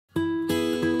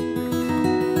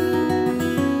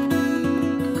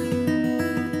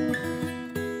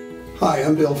Hi,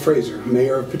 I'm Bill Fraser,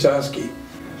 Mayor of Petoskey.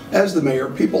 As the mayor,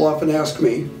 people often ask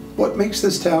me, what makes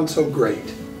this town so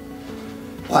great?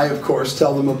 I, of course,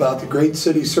 tell them about the great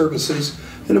city services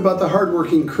and about the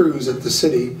hardworking crews at the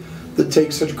city that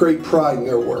take such great pride in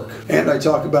their work. And I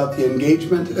talk about the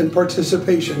engagement and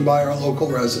participation by our local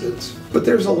residents. But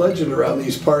there's a legend around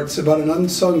these parts about an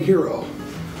unsung hero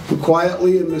who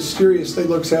quietly and mysteriously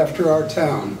looks after our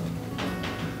town.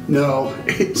 No,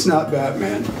 it's not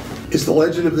Batman. Is the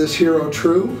legend of this hero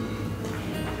true?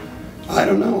 I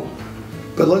don't know.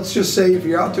 But let's just say if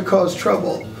you're out to cause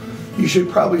trouble, you should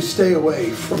probably stay away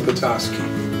from Petoskey.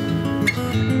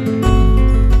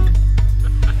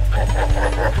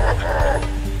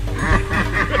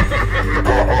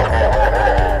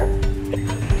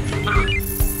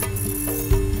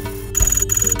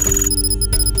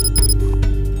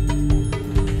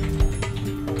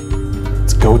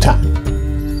 It's go time.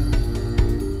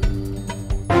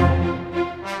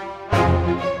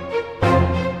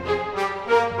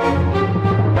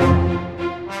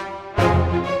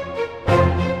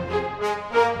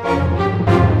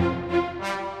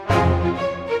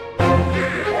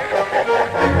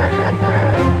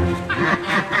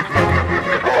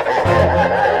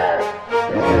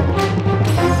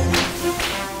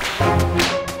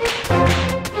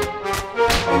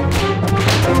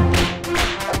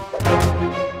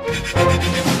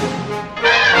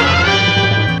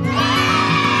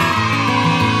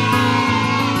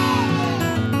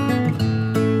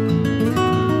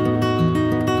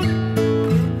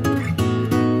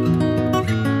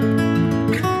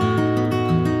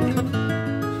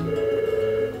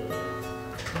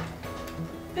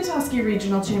 Petoskey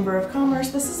Regional Chamber of Commerce,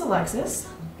 this is Alexis.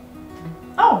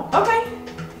 Oh, okay.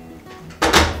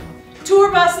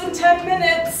 Tour bus in 10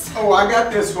 minutes. Oh, I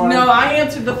got this one. No, I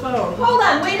answered the phone. Hold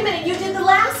on, wait a minute, you did the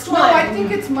last one. No, I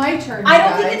think it's my turn. I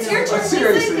don't think it's your turn.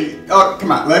 Seriously. Oh,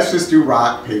 come on. Let's just do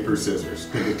rock, paper, scissors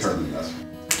to determine this.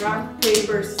 Rock,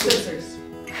 paper, scissors.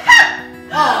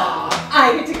 Aw,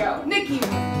 I get to go. Nikki.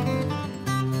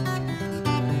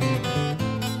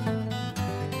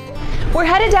 We're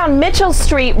headed down Mitchell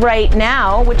Street right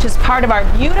now, which is part of our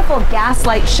beautiful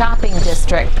Gaslight Shopping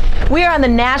District. We are on the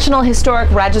National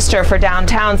Historic Register for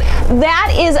downtowns.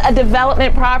 That is a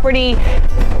development property.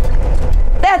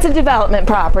 That's a development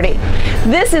property.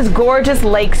 This is gorgeous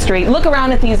Lake Street. Look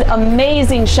around at these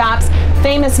amazing shops,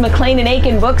 famous McLean and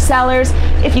Aiken booksellers.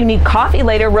 If you need coffee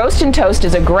later, Roast and Toast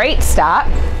is a great stop.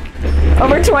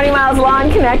 Over 20 miles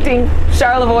long, connecting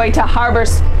Charlevoix to Harbor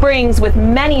Springs with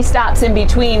many stops in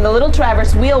between. The Little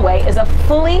Traverse Wheelway is a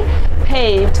fully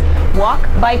paved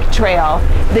walk-bike trail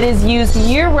that is used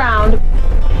year-round.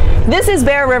 This is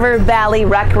Bear River Valley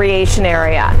Recreation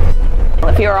Area.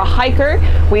 If you're a hiker,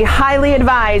 we highly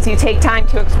advise you take time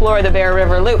to explore the Bear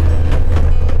River Loop.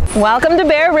 Welcome to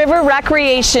Bear River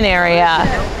Recreation Area.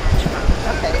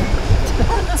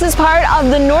 This is part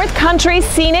of the North Country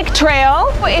Scenic Trail.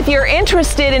 If you're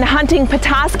interested in hunting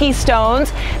Petoskey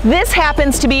stones, this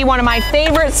happens to be one of my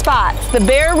favorite spots. The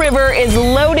Bear River is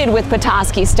loaded with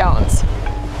Petoskey stones.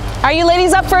 Are you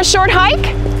ladies up for a short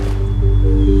hike?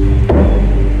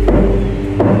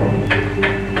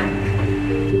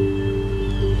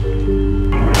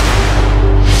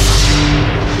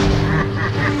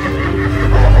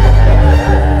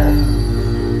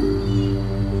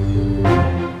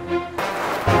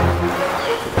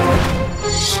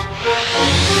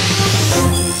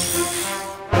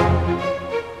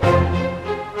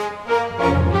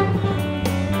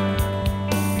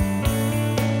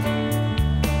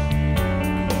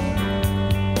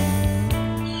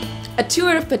 A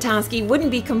tour of Petoskey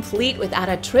wouldn't be complete without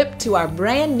a trip to our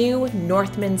brand new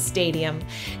Northman Stadium.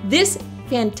 This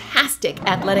fantastic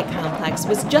athletic complex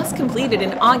was just completed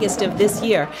in August of this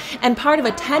year and part of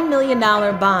a $10 million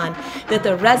bond that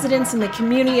the residents and the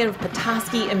community of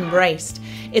Petoskey embraced.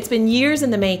 It's been years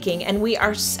in the making, and we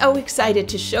are so excited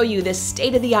to show you this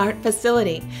state-of-the-art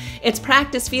facility. Its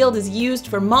practice field is used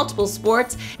for multiple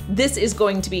sports. This is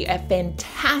going to be a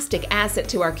fantastic asset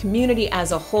to our community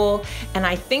as a whole, and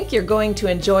I think you're going to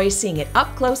enjoy seeing it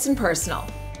up close and personal.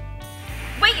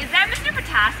 Wait, is that Mr.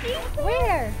 Petoskey?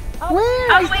 Where? Oh,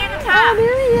 Where? all the way at the top. Oh,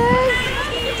 there he is.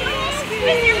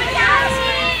 Mr.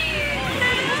 Petoskey!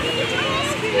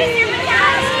 Mr.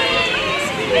 Petoskey!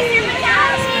 Mr.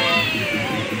 Petoskey!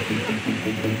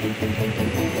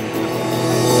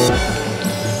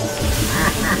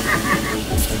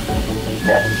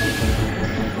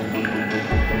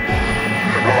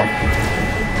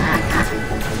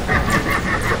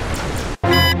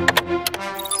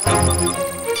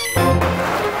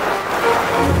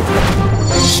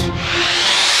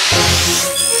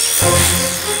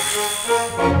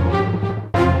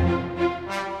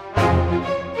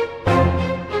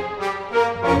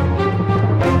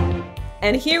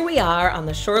 And here we are on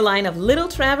the shoreline of Little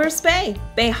Traverse Bay.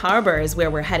 Bay Harbor is where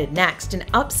we're headed next, an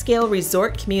upscale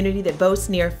resort community that boasts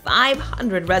near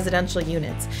 500 residential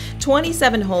units,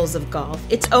 27 holes of golf,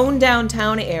 its own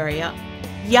downtown area,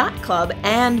 yacht club,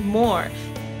 and more.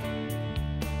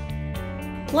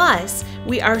 Plus,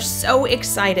 we are so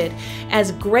excited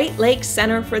as Great Lakes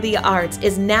Center for the Arts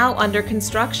is now under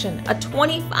construction, a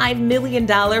 $25 million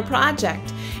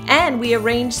project. And we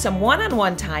arranged some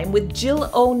one-on-one time with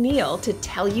Jill O'Neill to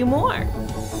tell you more.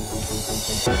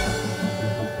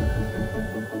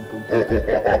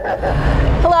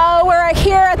 Hello, we're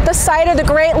here at the site of the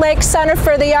Great Lakes Center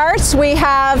for the Arts. We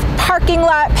have parking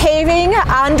lot paving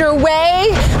underway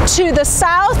to the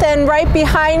south, and right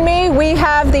behind me we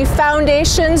have the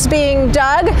foundations being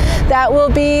dug. That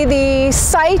will be the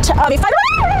site of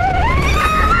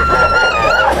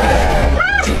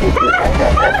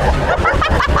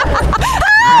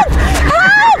Help!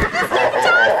 Help!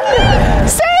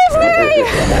 Save me!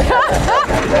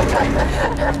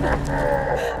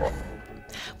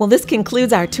 Well, this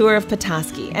concludes our tour of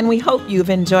Petoskey, and we hope you've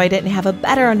enjoyed it and have a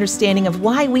better understanding of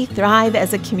why we thrive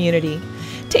as a community.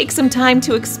 Take some time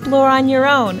to explore on your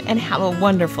own and have a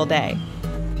wonderful day.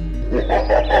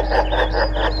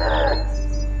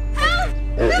 Help!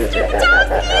 Mr.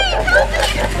 Petoskey!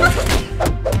 Help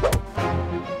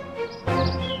me!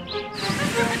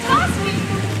 Mr. Petoskey!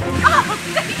 Oh,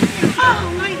 thank you! Oh,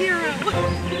 my hero!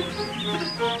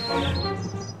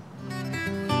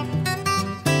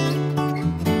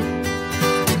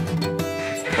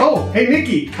 Oh, hey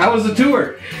Nikki, how was the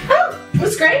tour? Oh, it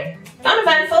was great.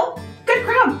 Uneventful. Good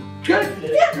crowd. Good.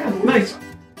 Yeah. Nice.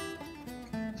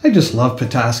 I just love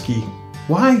Petoskey.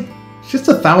 Why? It's just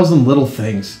 1,000 little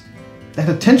things. That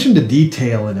attention to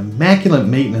detail and immaculate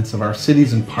maintenance of our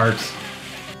cities and parks.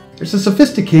 There's a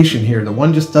sophistication here that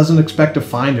one just doesn't expect to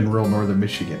find in rural northern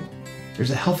Michigan. There's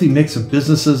a healthy mix of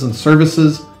businesses and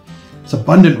services. It's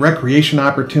abundant recreation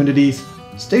opportunities,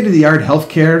 state-of-the-art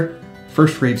healthcare,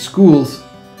 first-rate schools,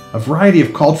 a variety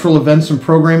of cultural events and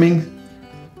programming,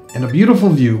 and a beautiful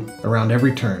view around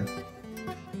every turn.